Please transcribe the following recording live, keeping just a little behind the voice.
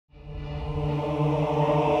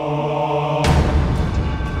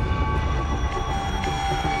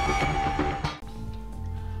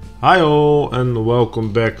Hi all, and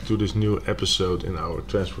welcome back to this new episode in our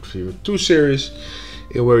Transport Fever 2 series,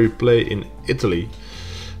 in where we play in Italy.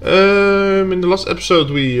 In the last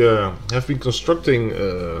episode we have been constructing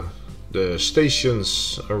the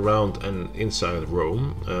stations around and inside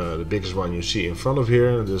Rome. The biggest one you see in front of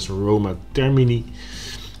here, this Roma Termini.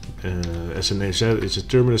 As the name said, it's a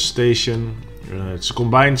terminus station. It's a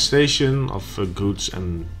combined station of goods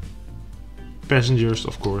and passengers,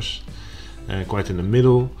 of course. Quite in the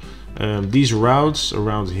middle. These routes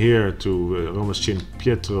around here to Roma San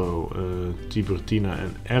Pietro, Tiburtina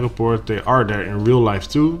and Airport, they are there in real life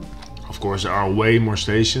too. Of course there are way more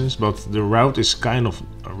stations, but the route is kind of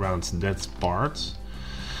around that part.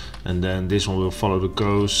 And then this one will follow the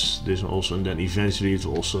coast, this one also, and then eventually it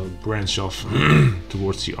will also branch off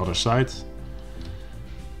towards the other side.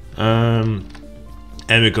 And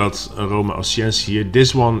we got Roma Ostiense here.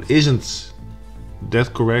 This one isn't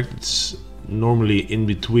that correct, it's normally in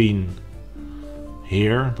between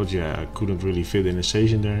here, but yeah, I couldn't really fit in a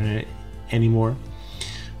station there anymore.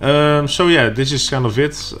 So yeah, this is kind of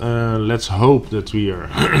it. Let's hope that we are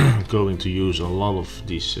going to use a lot of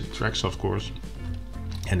these tracks, of course,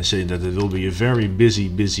 and say that it will be a very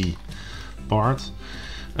busy part,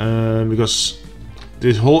 because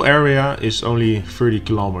this whole area is only 30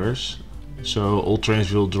 kilometers. So all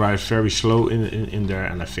trains will drive very slow in there,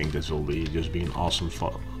 and I think that will be just be an awesome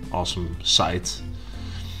sight.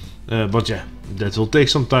 But yeah, that will take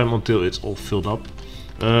some time until it's all filled up.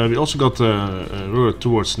 We also got the road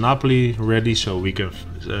towards Napoli ready, so we can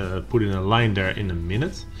put in a line there in a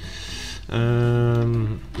minute.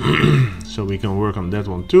 So we can work on that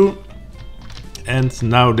one too. And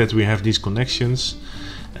now that we have these connections,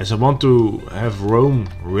 as I want to have Rome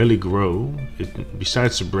really grow,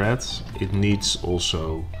 besides the bread, it needs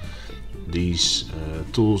also these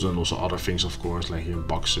tools and also other things, of course, like here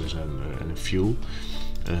boxes and fuel.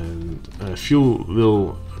 And fuel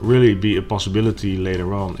will really be a possibility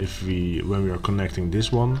later on when we are connecting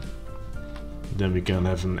this one. Then we can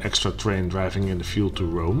have an extra train driving in the fuel to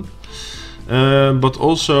Rome. But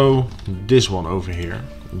also this one over here,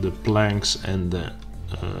 the planks and the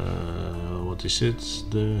what is it?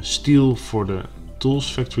 The steel for the tools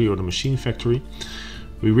factory or the machine factory.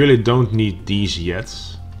 We really don't need these yet.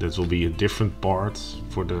 That will be a different part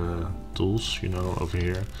for the tools, you know, over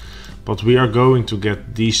here. But we are going to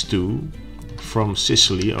get these two from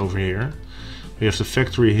Sicily over here. We have the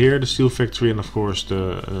factory here, the steel factory, and of course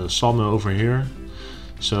the sawmill over here.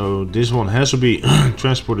 So this one has to be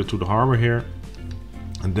transported to the harbor here.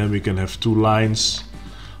 And then we can have two lines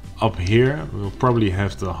up here. We'll probably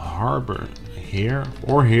have the harbor here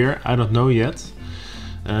or here, I don't know yet.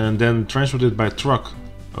 And then transported by truck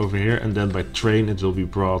over here, and then by train it will be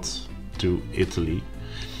brought to Italy.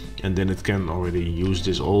 And then it can already use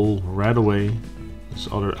this all right away. This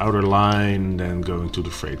other outer line, then going to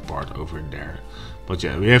the freight part over there. But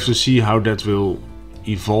yeah, we have to see how that will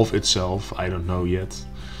evolve itself. I don't know yet.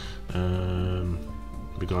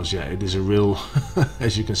 Because yeah, it is a real,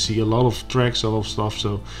 as you can see, a lot of tracks, a lot of stuff.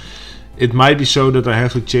 So it might be so that I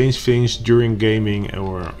have to change things during gaming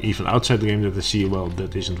or even outside the game, that I see, well,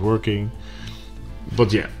 that isn't working.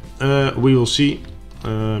 But yeah, we will see.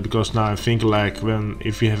 Because now I think, like,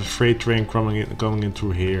 if we have a freight train coming in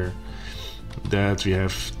through here, that we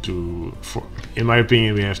have to, in my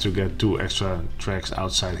opinion, we have to get 2 extra tracks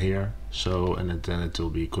outside here. So, and then it will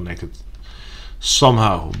be connected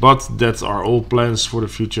somehow. But that are all plans for the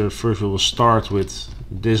future. First we will start with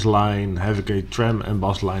this line, having a tram and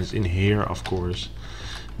bus lines in here, of course.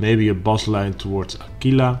 Maybe a bus line towards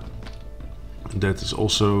Aquila. That is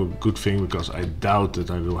also a good thing, because I doubt that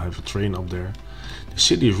I will have a train up there. The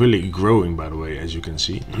city is really growing, by the way, as you can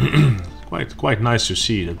see. quite nice to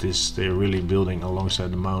see that they're really building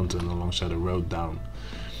alongside the mountain, alongside the road down.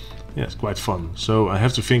 Yeah, it's quite fun. So I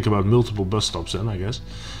have to think about multiple bus stops then, I guess.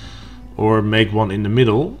 Or make one in the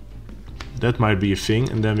middle. That might be a thing.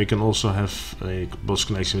 And then we can also have a bus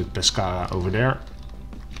connection with Pescara over there.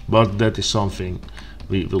 But that is something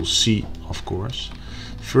we will see, of course.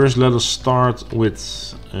 First, let us start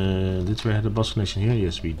with, did we have a bus connection here?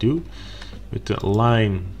 Yes, we do. With the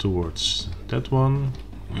line towards that one.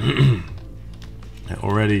 I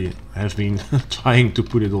already have been trying to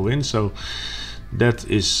put it all in, so that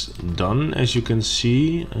is done. As you can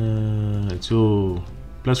see, it will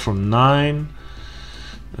platform 9.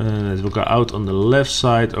 It will go out on the left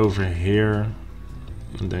side over here,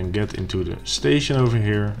 and then get into the station over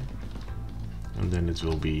here. And then it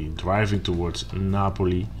will be driving towards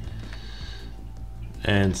Napoli.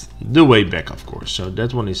 And the way back, of course. So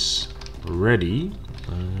that one is ready.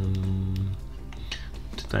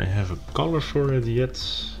 Did I have a color for it yet?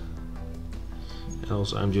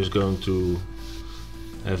 else I'm just going to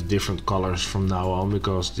have different colors from now on,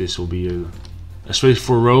 because this will be especially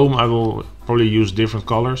for Rome, I will probably use different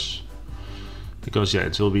colors, because yeah,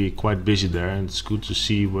 it will be quite busy there, and it's good to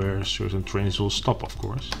see where certain trains will stop, of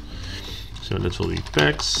course. So that will be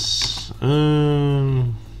PAX. Yeah,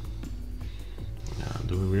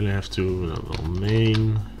 do we really have to? Well,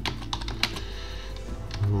 main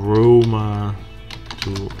Roma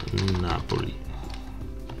to Napoli,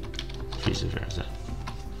 vice versa.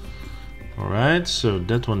 Alright, so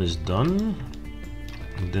that one is done.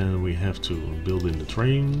 And then we have to build in the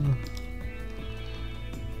train.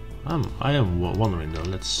 I am wondering though,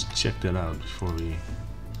 let's check that out before we...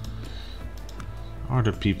 Are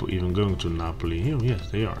the people even going to Napoli? Oh, yes,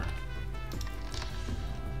 they are.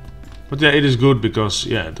 But yeah, it is good because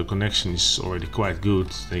yeah, the connection is already quite good.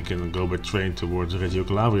 They can go by train towards Reggio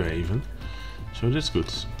Calabria even. So that's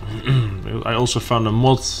good. I also found a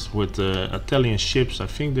mod with Italian ships. I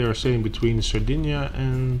think they are sailing between Sardinia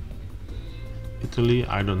and Italy.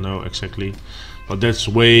 I don't know exactly, but that's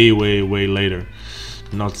way later.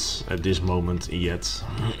 Not at this moment yet.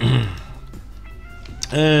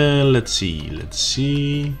 Let's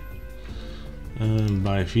see.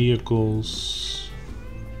 Buy vehicles.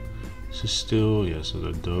 This is still, yes, so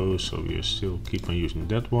that those. So we still keep on using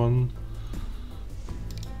that one.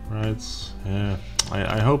 Right,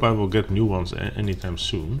 I hope I will get new ones anytime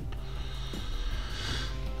soon.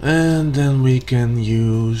 And then we can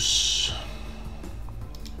use...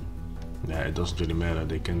 Yeah, it doesn't really matter,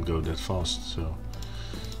 they can go that fast. So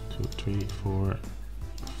 2, 3, 4,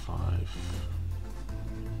 5.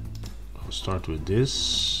 I'll start with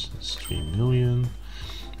this. It's 3 million.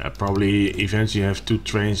 I probably eventually have 2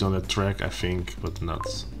 trains on the track, I think, but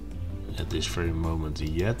not at this very moment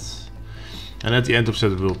yet. And at the end of the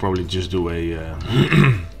set we'll probably just do a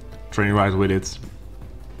train ride with it.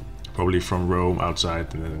 Probably from Rome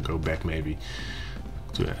outside and then go back maybe.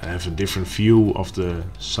 To have a different view of the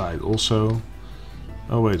side also.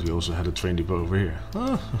 Oh wait, we also had a train depot over here.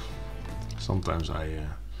 Oh, sometimes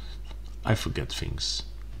I forget things.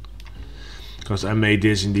 Because I made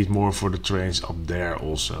this indeed more for the trains up there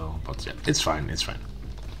also. But yeah, it's fine, it's fine.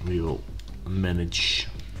 We will manage.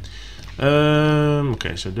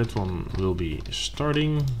 Okay, so that one will be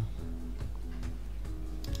starting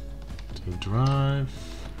to drive.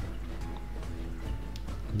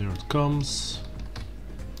 There it comes.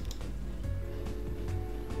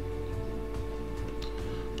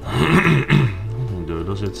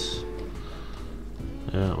 Does it?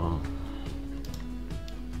 Yeah, well.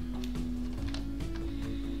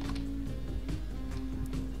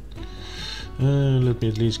 Let me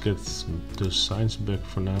at least get the signs back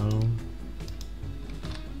for now.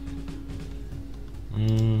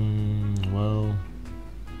 Well,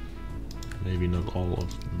 maybe not all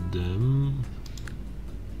of them.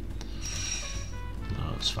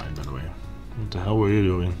 No, it's fine by the way. What the hell were you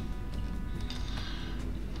doing?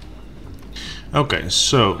 Okay,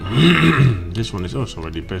 so this one is also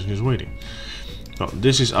already passengers waiting. So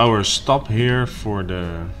this is our stop here for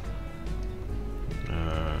the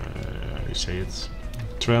you say it,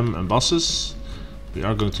 tram and buses. We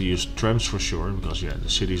are going to use trams for sure because yeah, the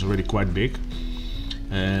city is already quite big,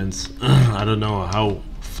 and I don't know how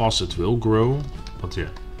fast it will grow, but yeah,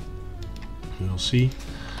 we'll see.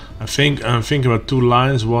 I'm thinking about 2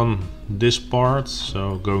 lines, one this part,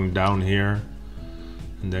 so going down here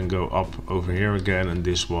and then go up over here again, and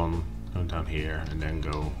this one go down here and then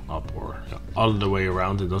go up, or all the way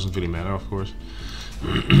around. It doesn't really matter, of course.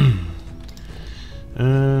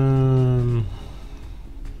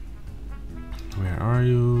 Where are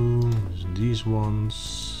you? These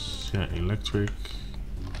ones, yeah, electric.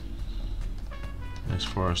 As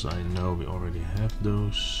far as I know, we already have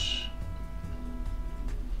those.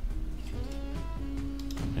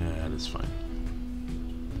 Yeah, that's fine.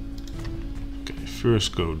 Okay,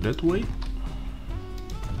 first go that way.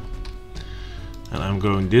 And I'm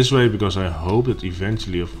going this way because I hope that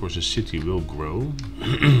eventually, of course, the city will grow.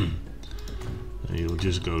 And you'll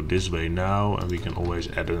just go this way now, and we can always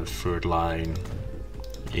add a 3rd line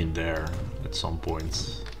in there at some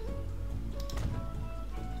point.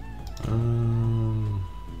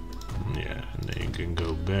 Yeah, and then you can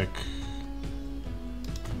go back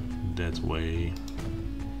that way.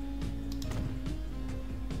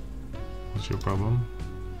 What's your problem?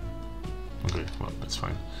 Okay, well, that's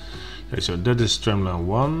fine. Okay, so that is tramline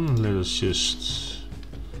 1. Let us just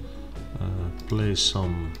place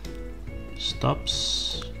some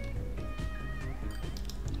stops.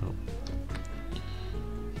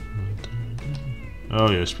 Oh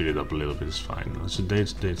yeah, speed it up a little bit, it's fine. So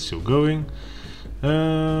date's still going.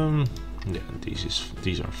 Yeah,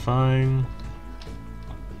 these are fine.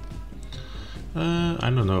 I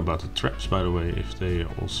don't know about the traps, by the way, if they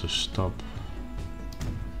also stop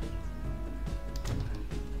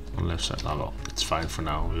on left side. Oh well, it's fine for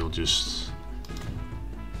now. We'll just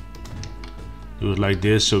do it like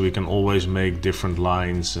this, so we can always make different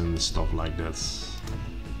lines and stuff like that.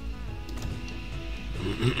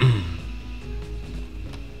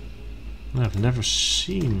 I've never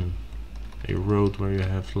seen a road where you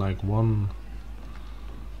have like one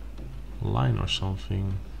line or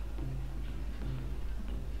something.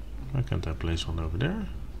 Why can't I place one over there?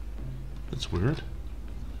 That's weird.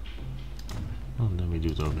 Oh, and then we do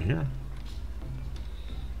it over here.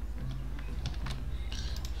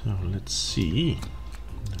 So let's see.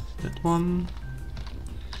 That one.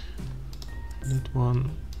 That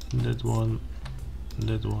one. That one.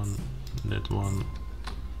 That one. That one.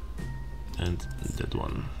 And that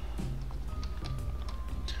one.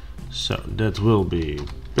 So that will be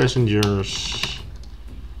passengers,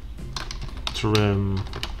 tram,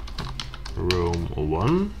 Rome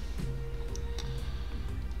 1.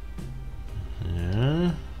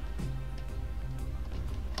 Yeah.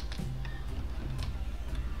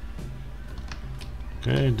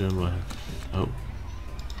 Okay, then we'll have, oh,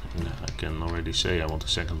 I can already say I want a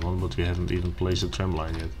second one, but we haven't even placed a tram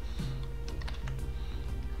line yet.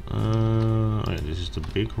 Oh yeah, this is the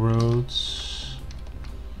big roads.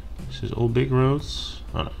 This is all big roads.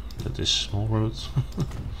 Oh no, that is small roads.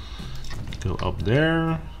 Go up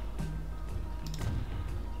there.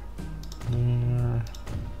 There.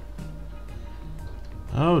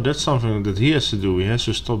 Oh, that's something that he has to do. He has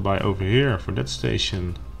to stop by over here for that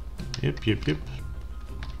station. Yep, yep, yep.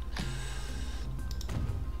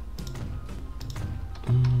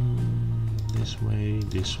 This way,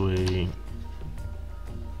 this way.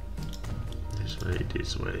 This way,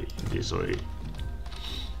 this way, this way.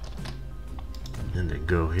 And then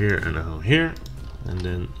go here and go here. And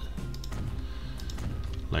then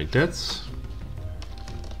like that.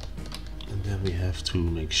 And then we have to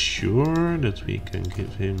make sure that we can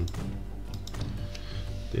give him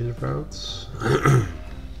this route. And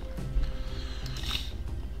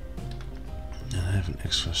I have an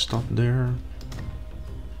extra stop there.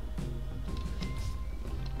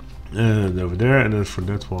 And over there, and then for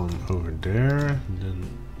that one over there. And then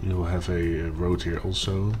you'll have a road here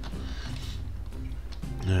also.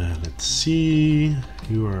 Let's see.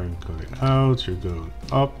 You are going out, you're going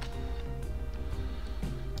up.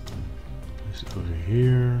 Place it over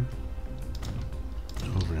here.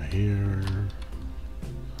 Over here.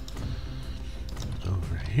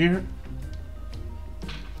 Over here.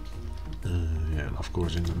 Yeah, and of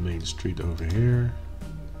course in the main street over here.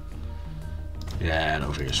 Yeah, and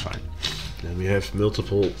over here is fine. Then we have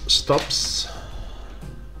multiple stops.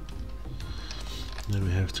 Then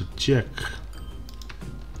we have to check.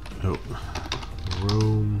 Oh,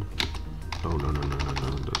 Rome. Oh, no, no, no, no, no.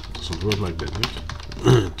 That doesn't work like that.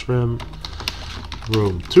 Right? Tram.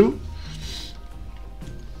 Rome 2.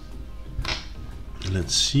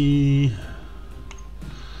 Let's see.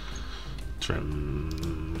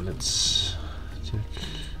 Tram. Let's check.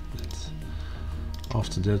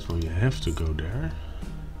 After that one, you have to go there.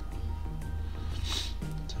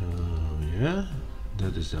 So, yeah.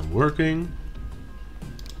 That is then working.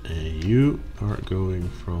 And you are going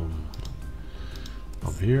from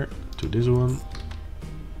up here to this one,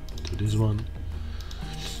 to this one,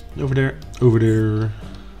 over there,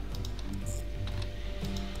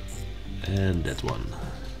 and that one.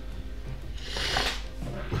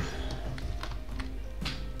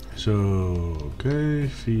 So, okay,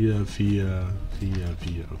 via,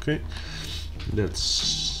 okay. That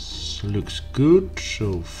looks good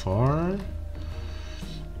so far.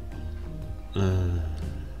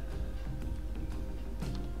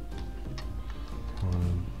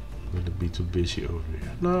 Will it be too busy over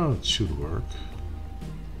here? No, it should work.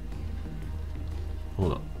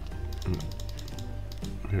 Hold on.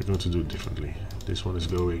 We're going to do it differently. This one is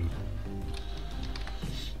going.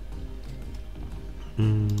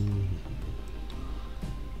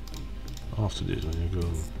 After this one, you go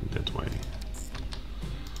that way.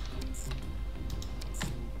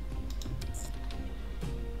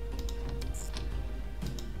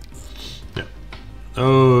 Yeah.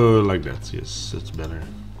 Oh, like that. Yes, that's better.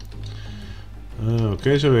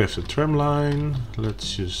 Okay, so we have the tram line.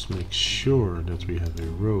 Let's just make sure that we have a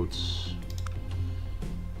road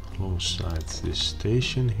alongside this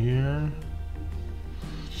station here.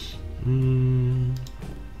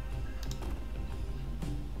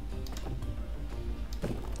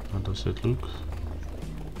 How does that look?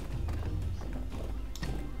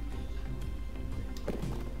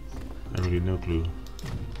 I really no clue.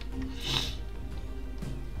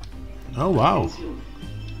 Oh wow!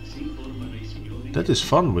 That is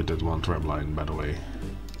fun with that one tram line, by the way.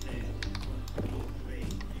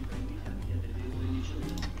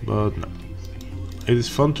 But no. It is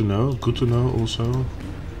fun to know, good to know also.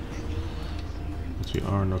 But we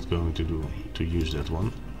are not going to use that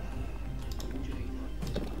one.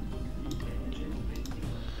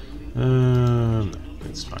 No,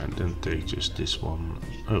 that's fine. Then take just this one.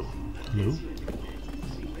 Oh, hello.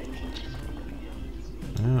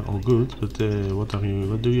 All good, but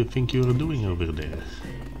what do you think you're doing over there?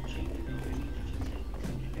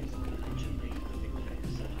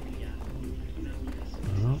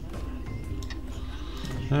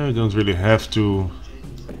 I don't really have to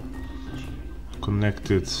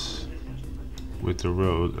connect it with the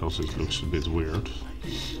road, else it looks a bit weird.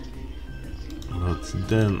 But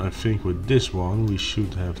then I think with this one we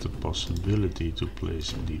should have the possibility to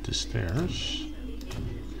place indeed the stairs.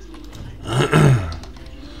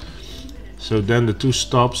 So then the two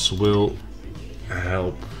stops will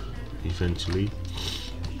help eventually.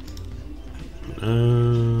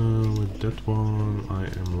 With that one I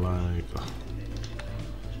am like...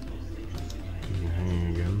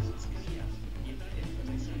 hanging again.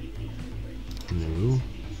 No.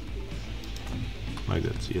 Like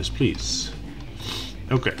that, yes please.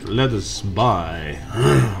 Okay, let us buy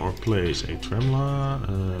or place a a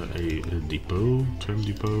depot, tram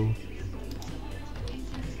depot.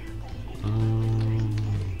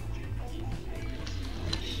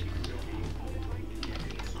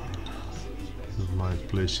 Don't mind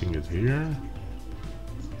placing it here.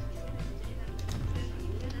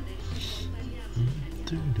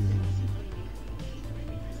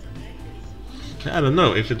 I don't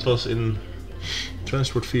know if it was in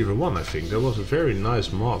Transport Fever 1, I think. There was a very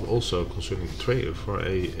nice mod also concerning for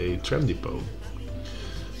a tram depot.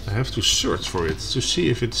 I have to search for it to see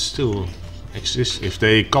if it still exists, if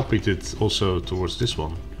they copied it also towards this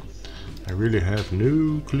one. I really have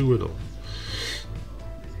no clue at all.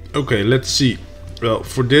 Okay, let's see. Well,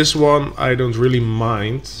 for this one I don't really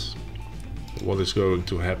mind what is going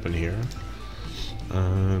to happen here.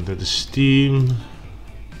 That is steam.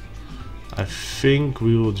 I think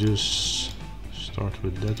we will just start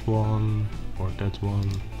with that one or that one.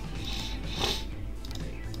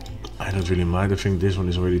 I don't really mind. I think this one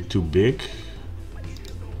is already too big.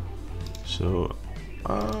 So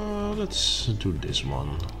let's do this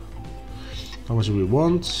one. How much do we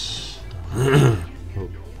want? Well,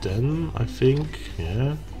 10, I think.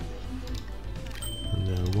 Yeah. And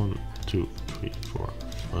then 1, 2, 3, 4.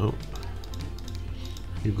 Oh.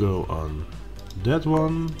 You go on that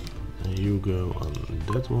one. And you go on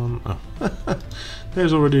that one. Oh.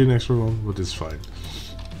 There's already an extra one, but it's fine.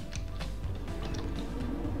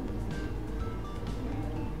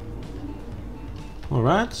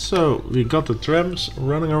 Alright, so we got the trams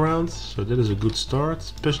running around, so that is a good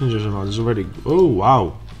start. Passengers are not, it's already, oh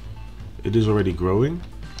wow, it is already growing.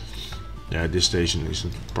 Yeah, this station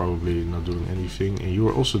isn't probably not doing anything, and you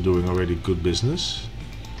are also doing already good business.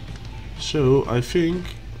 So I think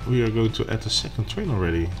we are going to add a second train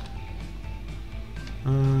already.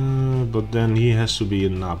 But then he has to be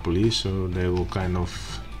in Napoli, so they will kind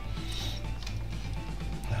of,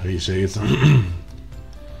 how do you say it,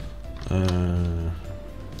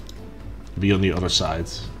 be on the other side,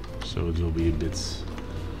 so it will be a bit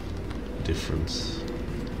different.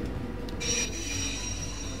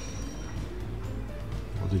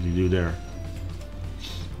 What did you do there?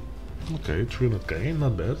 Okay, 300k,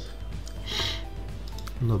 not bad.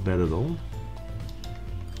 Not bad at all.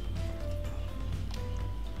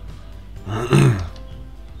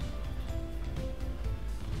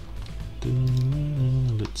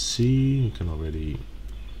 Let's see, you can already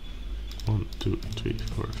 1, 2, 3,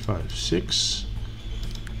 4, 5, 6.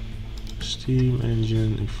 Steam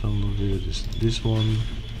engine in front of it is this one. You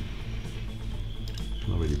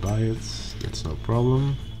can already buy it, that's no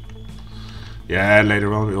problem. Yeah,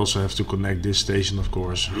 later on we also have to connect this station, of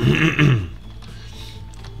course. We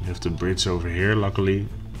have the bridge over here, luckily.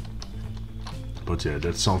 But yeah,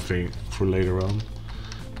 that's something for later on.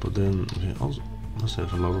 But then we also must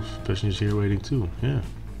have a lot of passengers here waiting too, yeah.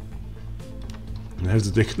 And I have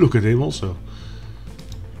to take a look at him also.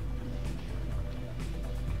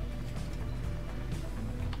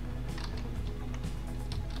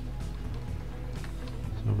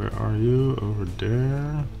 So where are you? Over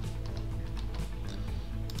there.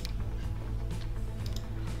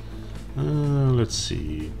 Let's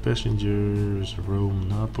see. Passengers, Rome,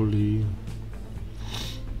 Napoli.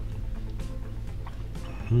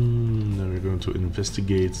 Then we're going to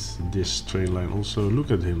investigate this train line also.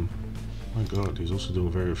 Look at him. My god, he's also doing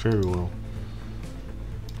very, very well.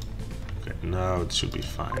 Okay, now it should be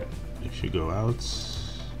fine. If you go out,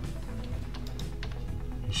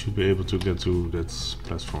 You should be able to get to that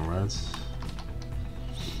platform, right?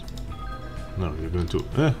 No, you're going to...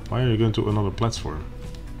 why are you going to another platform?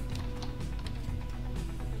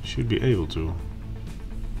 You should be able to.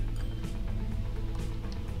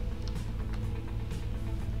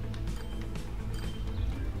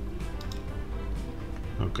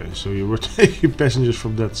 Okay, so you were taking passengers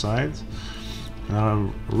from that side. Now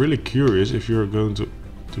I'm really curious if you're going to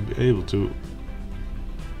be able to...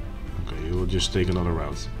 Okay, you will just take another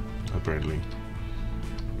route, apparently.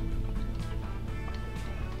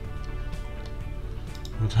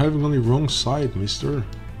 You're driving on the wrong side, mister.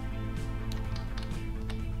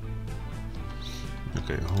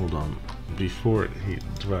 Okay, hold on. Before he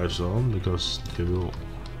drives on, because they will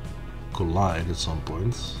collide at some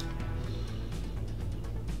point.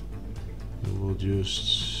 We will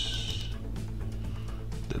just...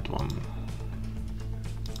 that one.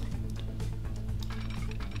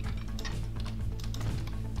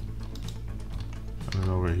 I don't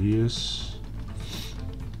know where he is.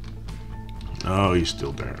 Oh, he's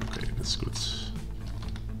still there. Okay, that's good.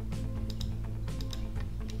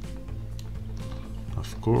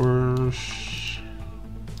 Of course.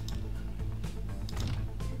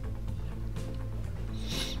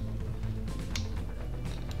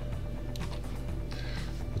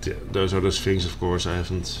 But yeah, those are those things, of course, I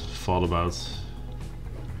haven't thought about.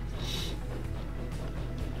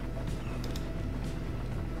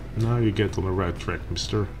 Now you get on the right track,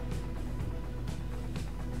 mister.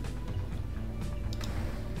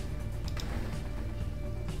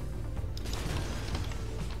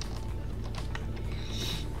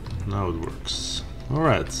 Now it works.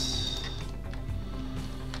 Alright.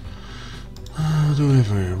 What do we have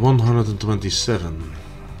here? 127.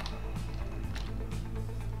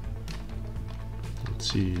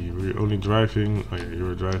 Let's see, we're only driving... Oh yeah, you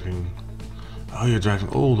were driving... Oh, you're driving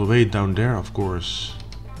all the way down there, of course.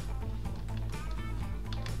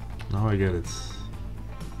 Now I get it.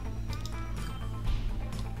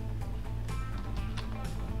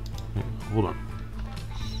 Yeah, hold on.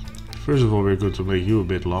 First of all, we're going to make you a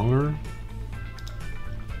bit longer.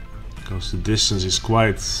 Because the distance is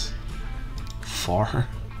quite far.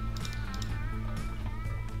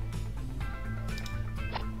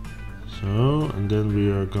 So, and then we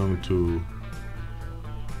are going to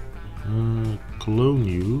clone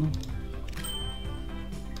you.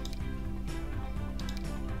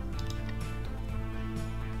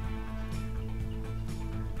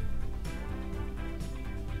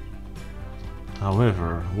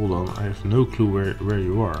 However, hold on, I have no clue where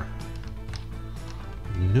you are.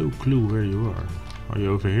 No clue where you are. Are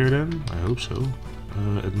you over here then? I hope so.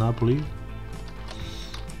 At Napoli.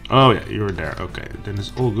 Oh yeah, you're there. Okay, then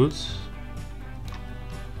it's all good.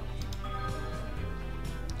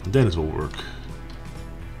 Then it will work.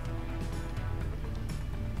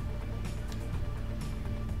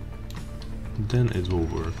 Then it will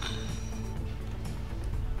work.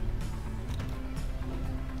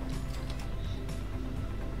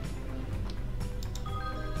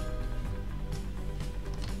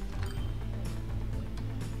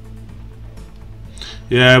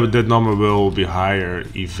 Yeah, but that number will be higher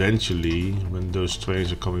eventually when those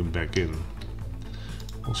trains are coming back in.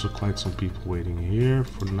 Also quite some people waiting here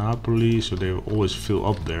for Napoli, so they will always fill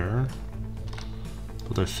up there.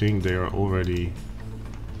 But I think they are already...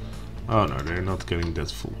 Oh no, they're not getting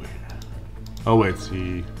that full here. Oh wait,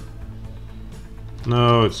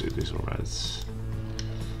 No, it is alright.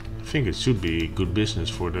 I think it should be good business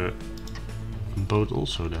for the boat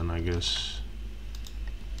also then, I guess.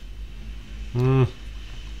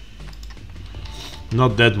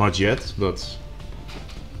 Not that much yet, but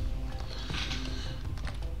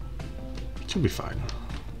it should be fine.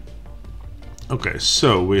 Okay,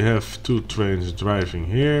 so we have two trains driving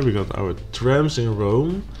here. We got our trams in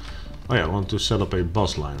Rome. Oh yeah, I want to set up a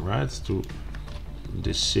bus line, right? To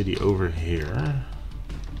this city over here.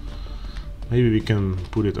 Maybe we can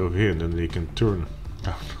put it over here and then they can turn.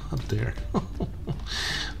 No, not there.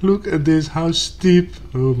 Look at this, how steep.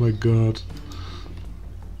 Oh my god.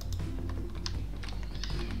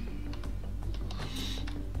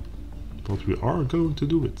 But we are going to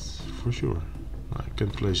do it, for sure. I can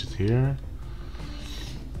place it here.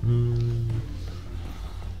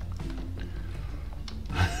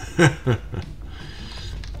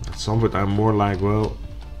 At some point I'm more like, well,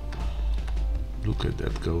 look at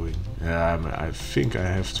that going. Yeah, I think I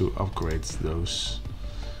have to upgrade those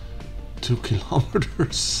 2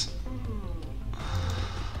 kilometers.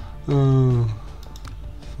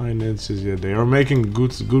 Finances, yeah, they are making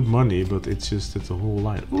good money, but it's just that the whole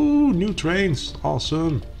line. Ooh, new trains,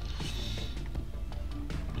 awesome.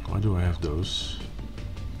 Why do I have those?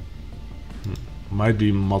 Might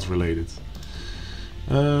be mod related.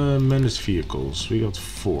 Managed vehicles. We got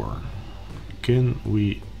 4. Can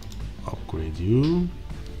we upgrade you?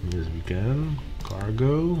 Yes, we can.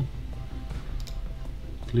 Cargo.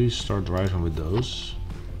 Please start driving with those.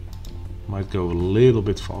 Might go a little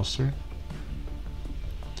bit faster.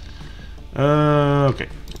 Okay,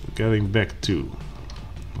 getting back to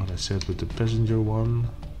what I said with the passenger one.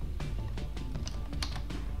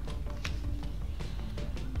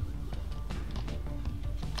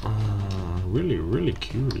 Really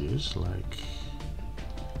curious. Like,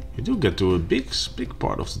 you do get to a big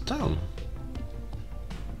part of the town.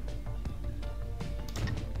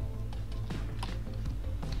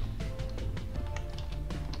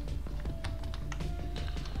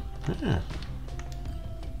 Yeah.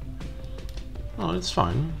 Oh, it's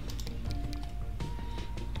fine.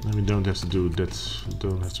 And we don't have to do that.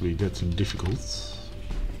 Don't have to be that difficult.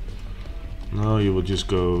 No, you will just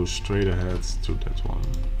go straight ahead to that one.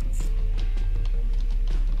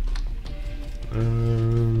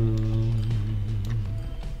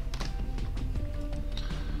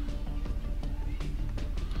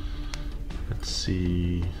 Let's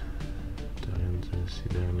see. See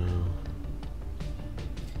there now.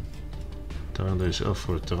 Toronto is up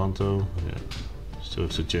for Toronto. Yeah, still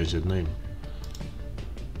have to change that name.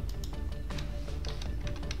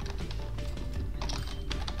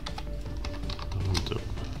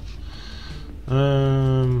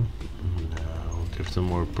 Now give them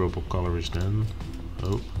more purple colors then.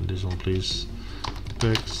 Oh, this one please.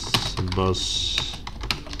 Text bus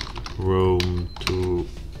Rome to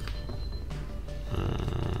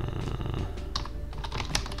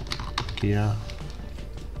Kia.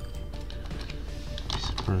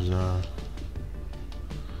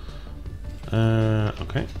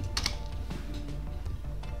 Okay.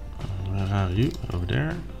 Where are you? Over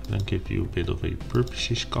there. Then give you a bit of a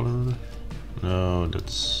purplish color. No,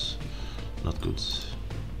 that's not good.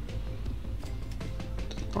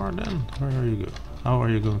 That part then? Where are you go? How are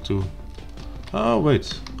you going to? Oh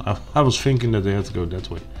wait, I was thinking that they had to go that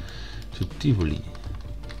way. To Tivoli.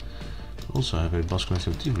 Also have a bus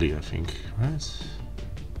connection to Tivoli, I think, right?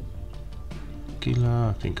 Kila,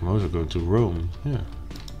 I think I'm also going to Rome, yeah.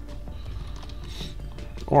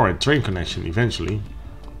 Or a train connection eventually.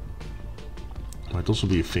 Might also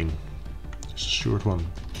be a thing. Just a short one.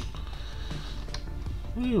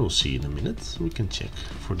 We'll see in a minute. We can check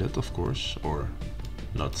for that, of course. Or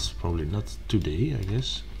not, probably not today, I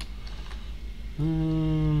guess.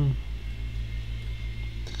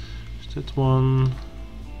 Is that one?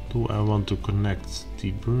 Do I want to connect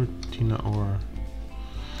Tiburtina or...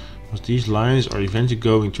 Because these lines are eventually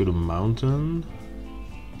going to the mountain.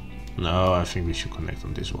 No, I think we should connect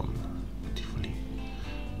on this one. Tivoli.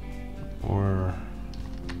 Or...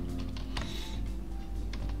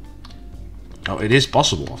 Oh, it is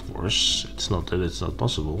possible, of course. It's not that it's not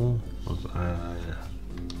possible. But you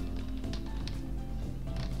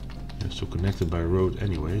have to connect it by road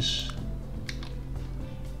anyways.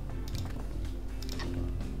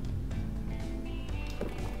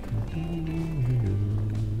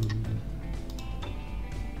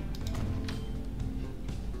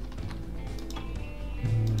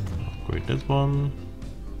 Upgrade that one.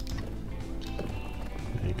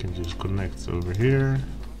 And you can just connect over here.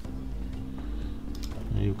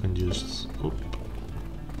 And you can just go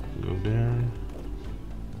there.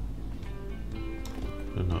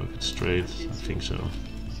 I don't know if it's straight. I think so.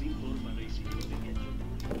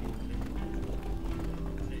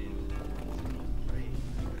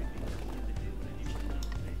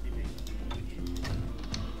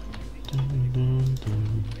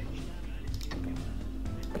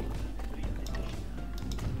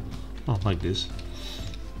 Oh, like this.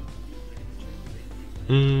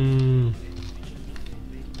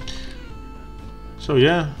 So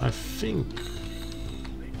yeah, I think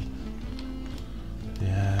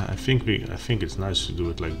it's nice to do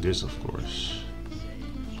it like this, of course.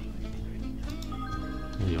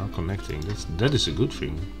 We are connecting. That is a good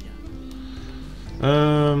thing.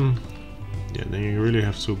 Yeah, then you really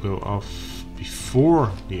have to go off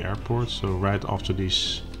before the airport, so right after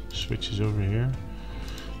these switches over here.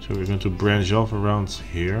 So we're going to branch off around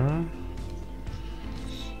here.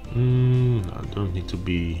 I don't need to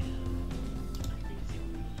be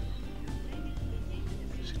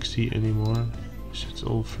 60 anymore. Is it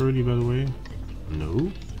all 30 by the way?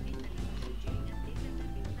 No.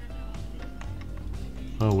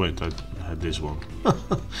 Oh wait, I had this one.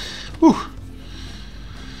 Whew.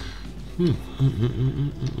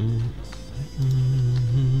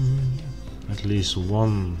 At least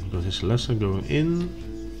one that is lesser going in.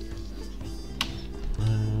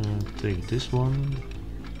 Take this one.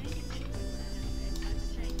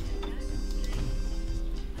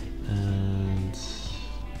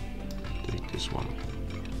 this one.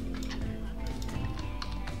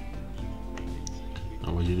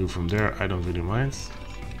 And what you do from there, I don't really mind.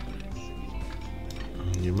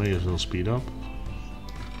 You may as well speed up.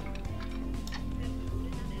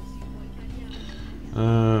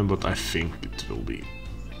 But I think it will be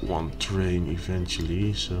one train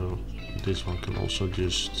eventually, so this one can also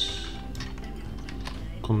just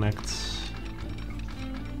connect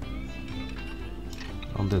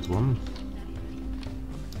on that one.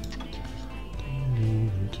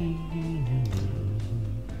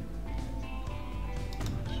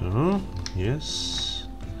 So, yes.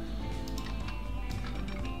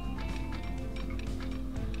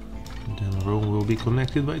 Then Rome will be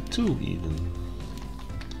connected by 2 even.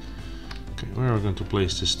 Okay, where are we going to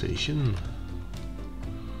place the station?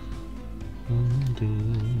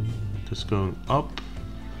 That's going up.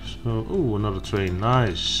 So, oh, another train,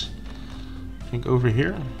 nice. I think over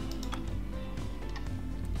here.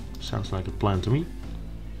 Sounds like a plan to me.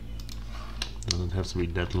 Doesn't have to be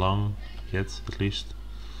that long yet, at least.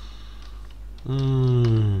 We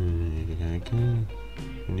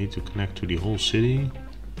need to connect to the whole city.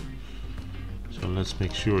 So let's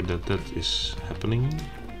make sure that that is happening.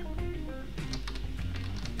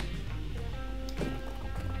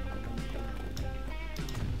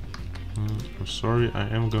 I'm sorry, I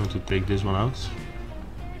am going to take this one out.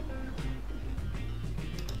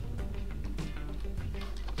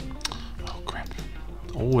 Oh crap,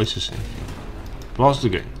 always the same thing. Pause the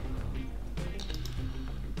game.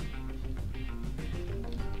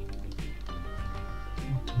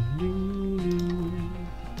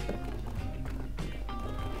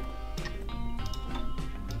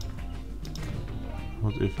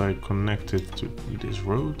 What if I connect it to this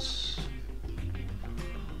road?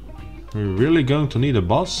 We're really going to need a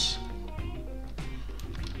bus?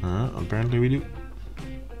 Apparently we do.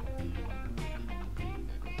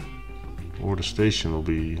 Or the station will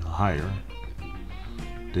be higher.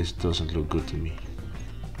 This doesn't look good to me.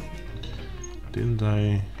 Didn't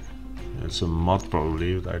I? It's a mod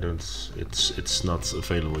probably, but I don't. It's not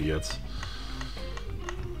available yet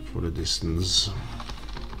for the distance.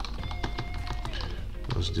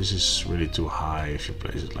 Because this is really too high if you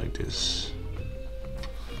place it like this.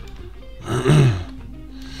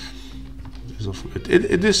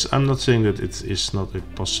 It is. I'm not saying that it is not a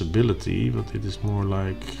possibility, but it is more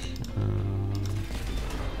like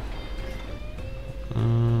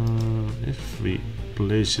if we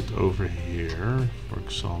place it over here, for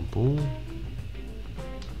example.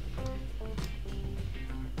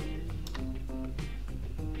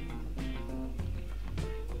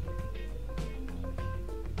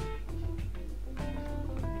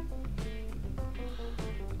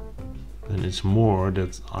 And it's more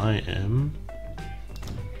that I am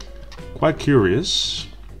quite curious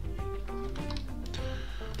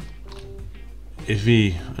if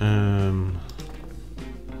we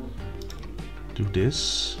do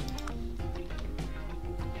this.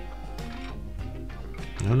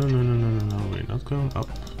 No, we're not going up.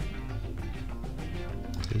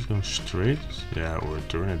 It's going straight. Yeah, or a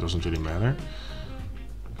turn, it doesn't really matter.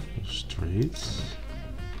 Straight.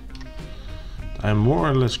 I'm more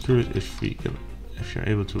or less curious if you're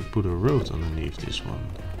able to put a road underneath this one.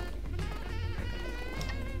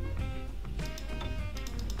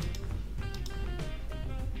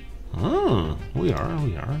 Oh, we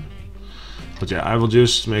are. But yeah, I will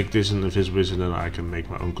just make this an invisible and then I can make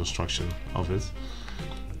my own construction of it.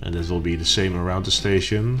 And it will be the same around the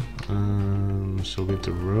station. So with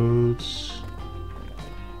the roads,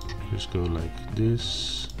 just go like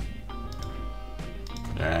this.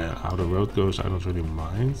 How the road goes, I don't really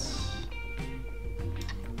mind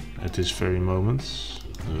at this very moment.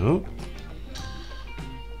 So,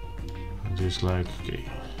 just like, okay.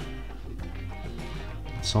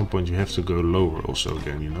 At some point you have to go lower also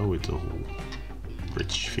again, you know, with the whole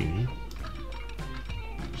bridge thingy.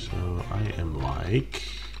 So I am like,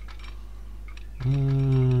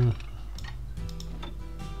 yeah.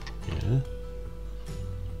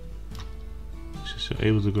 So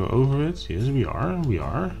able to go over it? Yes, we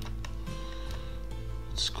are.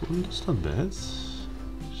 It's cool, that's not bad.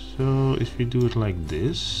 So if we do it like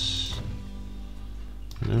this,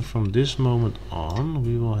 and then from this moment on,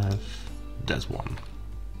 we will have that one.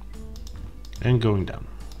 And going down.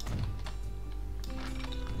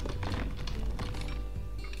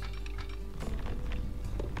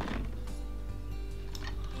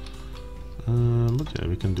 But yeah,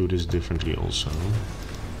 we can do this differently also.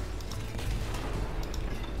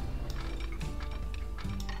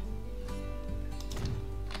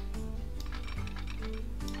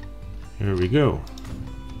 Here we go.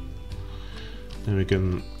 Then we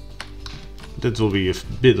can that will be a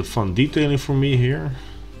bit of fun detailing for me here.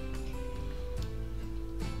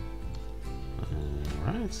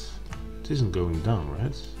 Right, it isn't going down,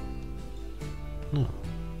 right? No,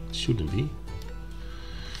 it shouldn't be.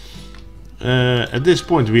 At this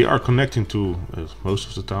point we are connecting to most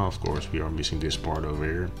of the town. Of course we are missing this part over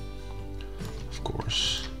here. Of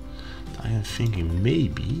course. I am thinking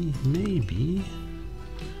maybe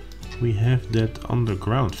we have that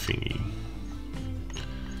underground thingy.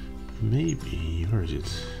 Maybe, where is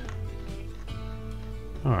it?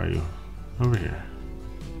 Where are you? Over here.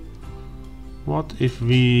 What if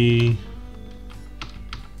we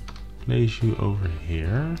place you over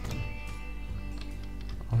here?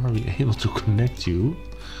 Are we able to connect you?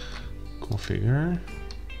 Configure.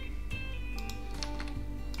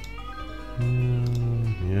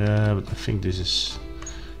 Yeah, but I think this is...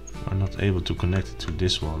 are not able to connect it to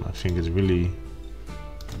this one. I think it's really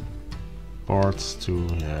parts to...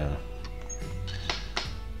 yeah.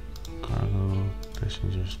 Cargo,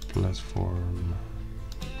 passengers, platform.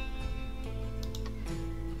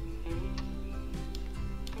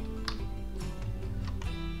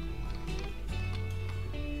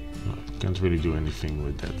 No, can't really do anything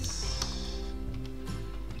with that.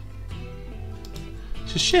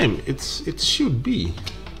 It's a shame. It should be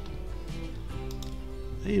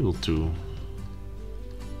able to.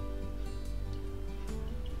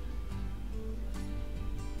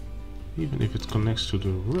 Even if it connects to the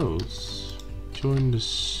roads, join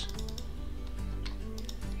this.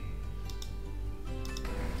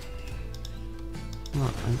 No,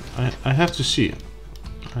 I have to see it.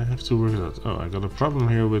 I have to work it out. Oh, I got a problem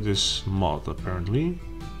here with this mod apparently.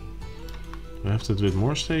 Do I have to do it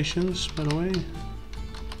more stations, by the way?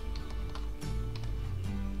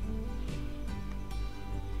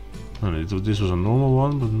 Oh, this was a normal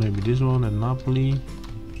one, but maybe this one at Napoli.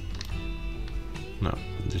 No,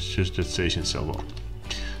 this is just that station itself. Well,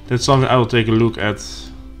 that's something I will take a look at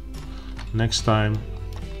next time.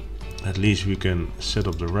 At least we can set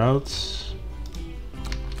up the routes.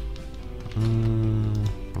 From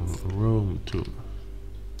Rome to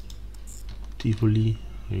Tivoli.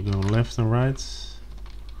 You go left and right.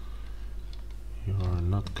 You are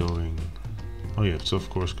not going. Oh, you have to of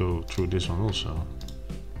course go through this one also.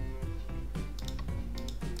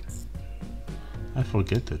 I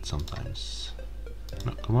forget that sometimes.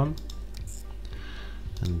 No, come on.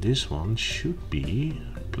 And this one should be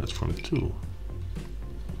platform 2.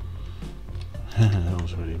 I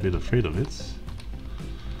was already a bit afraid of it.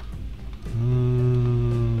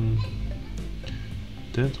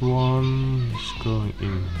 That one is going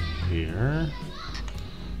in here.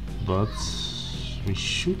 But we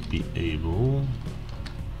should be able...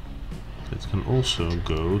 that can also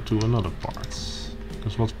go to another part.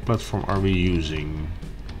 Because what platform are we using?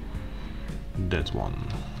 That one.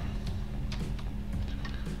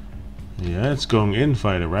 Yeah, it's going in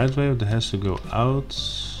via the right way, but it has to go out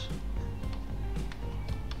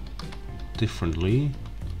differently.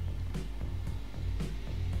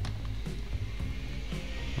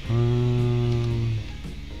 I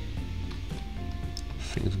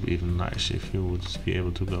think it would be even nice if you would be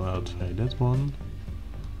able to go out via that one.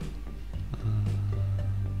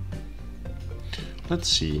 Let's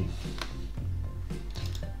see.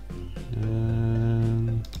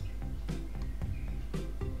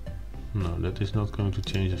 No, that is not going to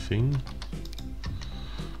change a thing.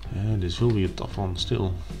 This will be a tough one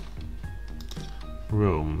still.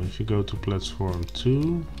 Rome, if you go to platform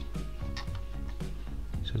 2,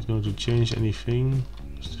 is that going to change anything?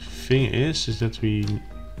 The thing is that we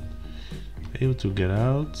are able to get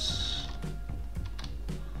out.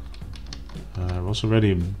 I was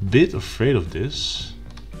already a bit afraid of this.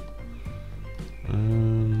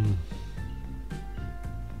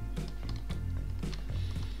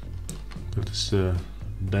 That is the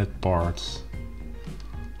bad part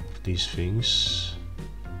of these things.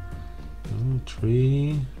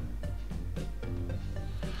 3.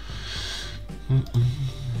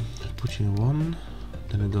 Put you in 1,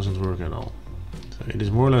 then it doesn't work at all. So it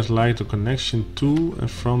is more or less like the connection to and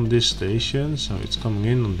from this station. So it's coming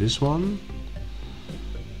in on this one.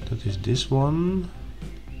 That is this one.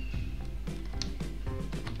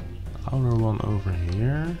 Outer one over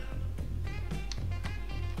here.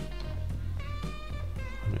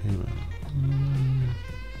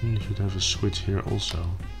 You should have a switch here also.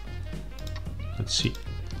 Let's see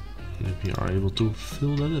if we are able to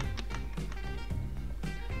fill that up.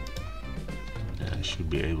 Yeah, I should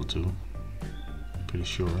be able to. Pretty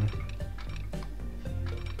sure.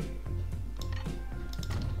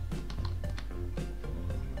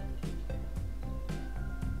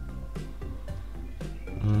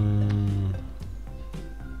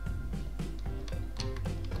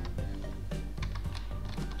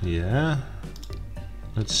 Yeah.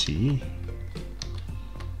 Let's see.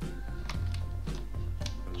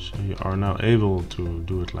 So you are now able to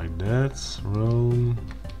do it like that. Rome.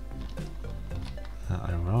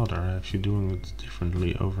 I rather have you doing it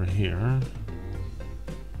differently over here.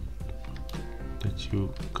 That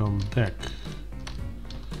you come back.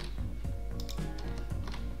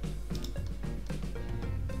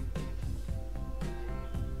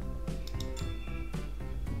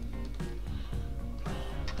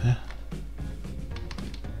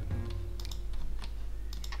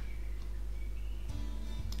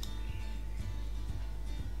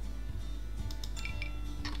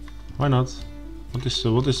 Why not? What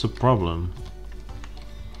is the problem?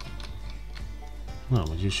 No,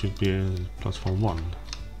 but you should be platform 1.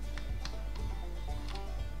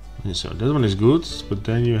 And so that one is good, but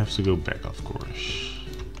then you have to go back, of course.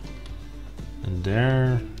 And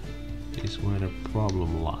there is where the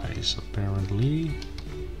problem lies, apparently.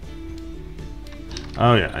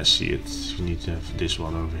 Oh yeah, I see it. You need to have this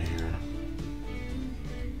one over here.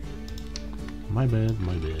 My bad,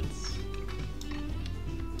 my bad.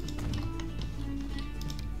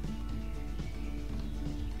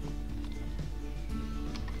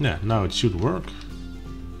 Yeah, now it should work.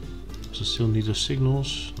 Does it still need the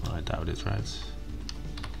signals? Oh, I doubt it, right?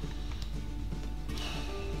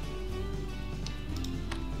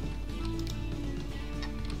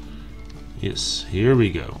 Yes, here we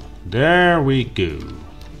go. There we go.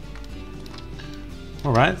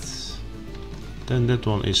 Alright. Then that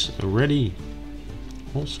one is ready.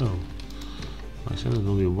 Also, I said there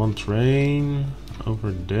will be one train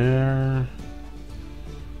over there.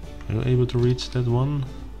 Are you able to reach that one?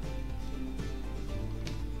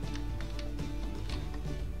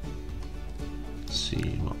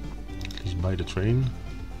 See, well, at least by the train.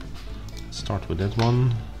 Let's start with that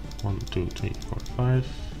one. 1, 2, 3, 4, 5.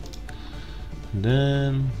 And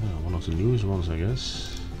then one of the newest ones, I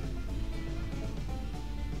guess.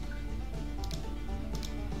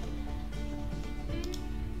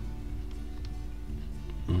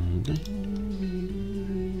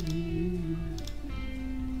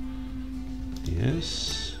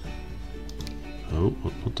 Yes. Oh,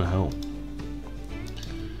 what the hell?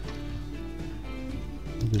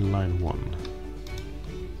 Maybe line 1.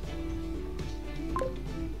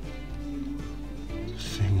 The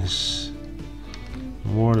thing is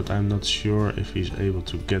more that I'm not sure if he's able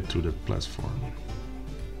to get to the platform.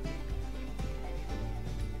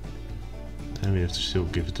 And we have to still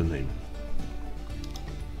give it a name.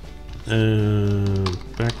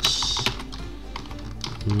 Pax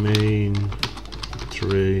main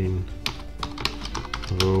train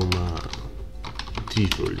Roma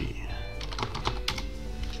Tivoli.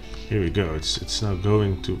 Here we go. It's now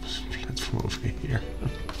going to platform over here.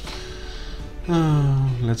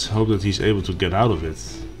 Let's hope that he's able to get out of it.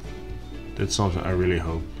 That's something I really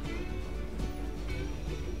hope.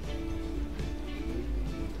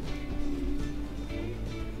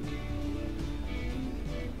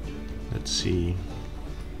 Let's see.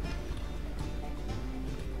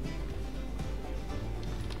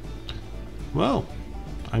 Well,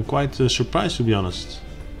 I'm quite surprised, to be honest.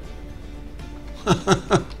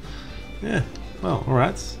 Yeah, well,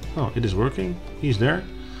 alright. Oh, it is working. He's there.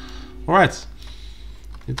 Alright.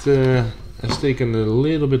 It has taken a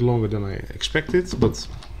little bit longer than I expected, but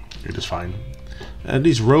it is fine. At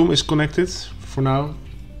least Rome is connected for now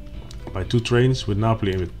by 2 trains, with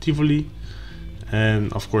Napoli and with Tivoli.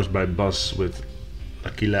 And of course by bus with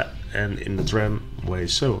Aquila and in the tramway,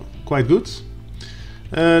 so quite good.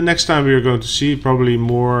 Next time we are going to see probably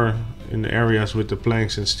more in the areas with the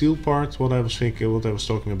planks and steel part, what I was thinking, what I was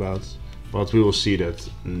talking about. But we will see that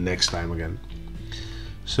next time again.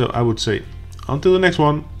 So I would say until the next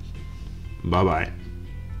one, bye bye.